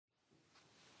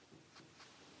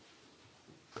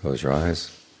Close your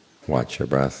eyes, watch your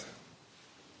breath.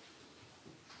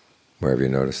 Wherever you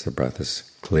notice the breath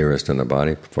is clearest in the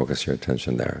body, focus your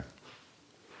attention there.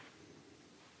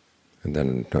 And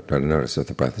then try to notice if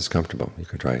the breath is comfortable. You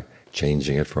can try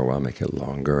changing it for a while, make it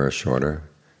longer or shorter,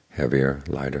 heavier,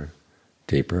 lighter,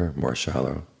 deeper, more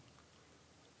shallow,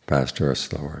 faster or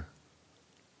slower.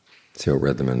 See what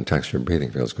rhythm and texture of breathing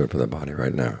feels good for the body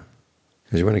right now.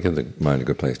 Because you want to give the mind a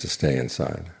good place to stay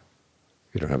inside.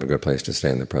 If you don't have a good place to stay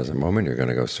in the present moment, you're going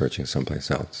to go searching someplace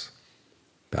else,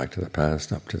 back to the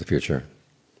past, up to the future.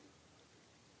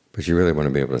 But you really want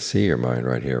to be able to see your mind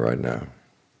right here, right now.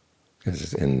 Because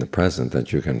it's in the present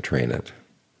that you can train it.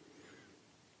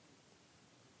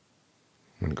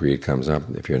 When greed comes up,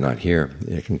 if you're not here,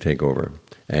 it can take over.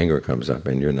 Anger comes up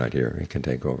and you're not here, it can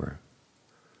take over.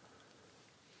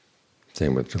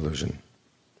 Same with delusion.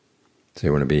 So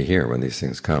you want to be here when these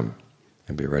things come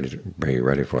and be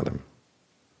ready for them.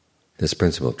 This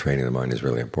principle of training the mind is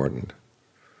really important.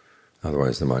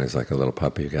 Otherwise the mind is like a little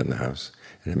puppy you get in the house,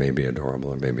 and it may be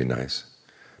adorable and may be nice,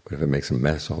 but if it makes a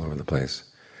mess all over the place,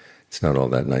 it's not all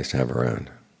that nice to have around.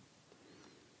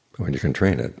 But when you can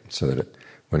train it so that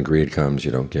when greed comes, you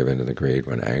don't give in to the greed.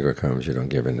 When anger comes, you don't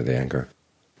give in to the anger.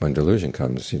 When delusion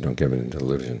comes, you don't give in to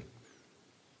delusion.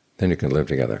 Then you can live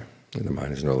together, and the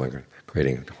mind is no longer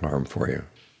creating harm for you.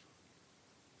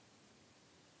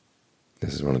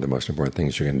 This is one of the most important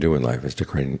things you can do in life, is to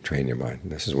train your mind.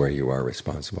 This is where you are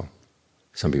responsible.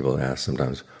 Some people ask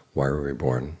sometimes, why were we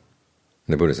born? And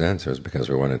the Buddha's answer is because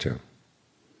we wanted to.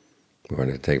 We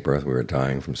wanted to take birth, we were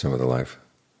dying from some other life.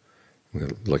 We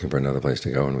were looking for another place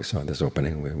to go, and we saw this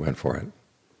opening, we went for it.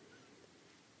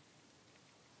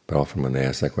 But often when they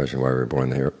ask that question, why were we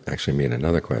born, they actually mean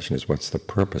another question, is what's the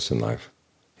purpose in life?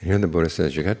 And here the Buddha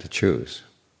says you got to choose.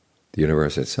 The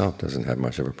universe itself doesn't have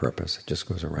much of a purpose. It just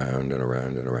goes around and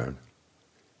around and around.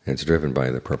 And it's driven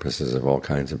by the purposes of all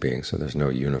kinds of beings, so there's no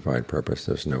unified purpose,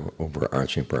 there's no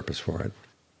overarching purpose for it.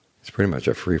 It's pretty much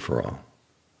a free-for-all.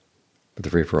 But the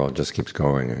free-for-all just keeps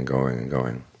going and going and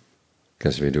going.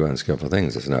 Because if you do unskillful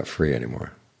things, it's not free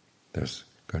anymore. There's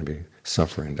going to be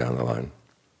suffering down the line.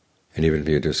 And even if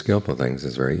you do skillful things,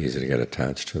 it's very easy to get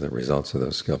attached to the results of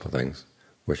those skillful things,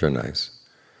 which are nice.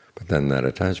 But then that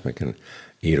attachment can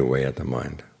eat away at the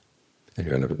mind, and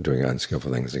you end up doing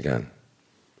unskillful things again.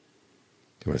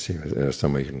 You want to see if there's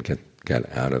some way you can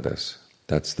get out of this.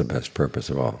 That's the best purpose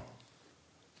of all.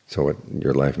 So what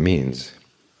your life means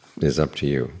is up to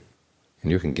you,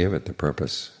 and you can give it the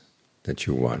purpose that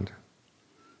you want.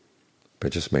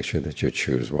 But just make sure that you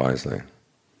choose wisely,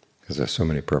 because there's so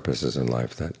many purposes in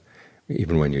life that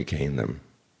even when you gain them,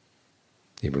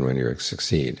 even when you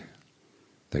succeed,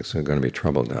 there's going to be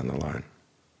trouble down the line.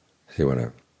 So you want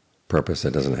a purpose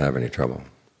that doesn't have any trouble.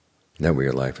 That way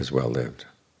your life is well lived.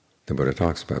 The Buddha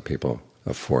talks about people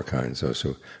of four kinds: those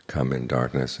who come in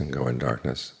darkness and go in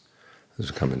darkness, those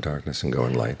who come in darkness and go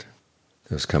in light,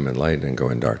 those who come in light and go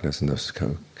in darkness, and those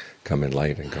who come in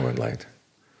light and go in light.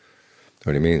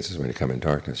 What he means is when you come in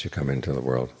darkness, you come into the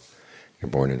world.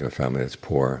 You're born into a family that's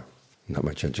poor, not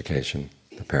much education,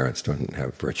 the parents don't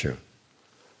have virtue.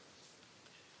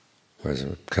 Whereas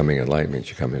coming in light means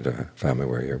you come into a family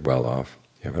where you're well off,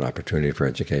 you have an opportunity for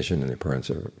education, and your parents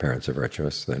are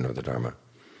virtuous, they know the Dhamma.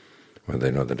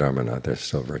 Whether they know the Dhamma or not, they're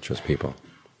still virtuous people.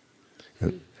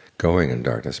 And going in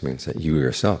darkness means that you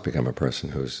yourself become a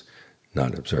person who's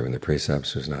not observing the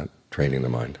precepts, who's not training the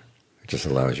mind. It just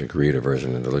allows your greed,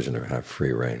 aversion, and delusion to have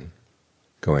free rein.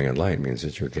 Going in light means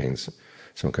that you gain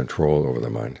some control over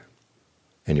the mind,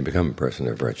 and you become a person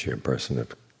of virtue, a person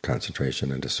of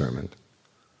concentration and discernment.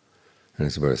 And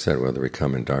as the Buddha said, whether we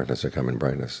come in darkness or come in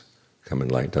brightness, come in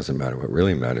light, doesn't matter. What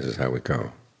really matters is how we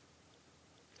go.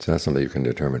 So that's something you can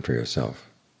determine for yourself.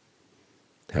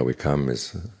 How we come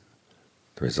is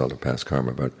the result of past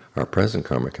karma, but our present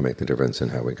karma can make the difference in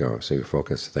how we go, so you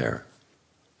focus there.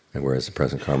 And where is the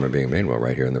present karma being made? Well,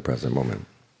 right here in the present moment.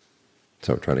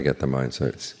 So try to get the mind so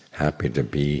it's happy to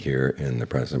be here in the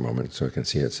present moment, so it can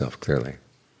see itself clearly.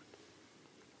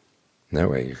 And that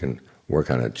way you can work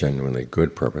on a genuinely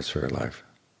good purpose for your life.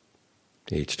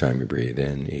 Each time you breathe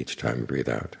in, each time you breathe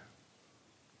out.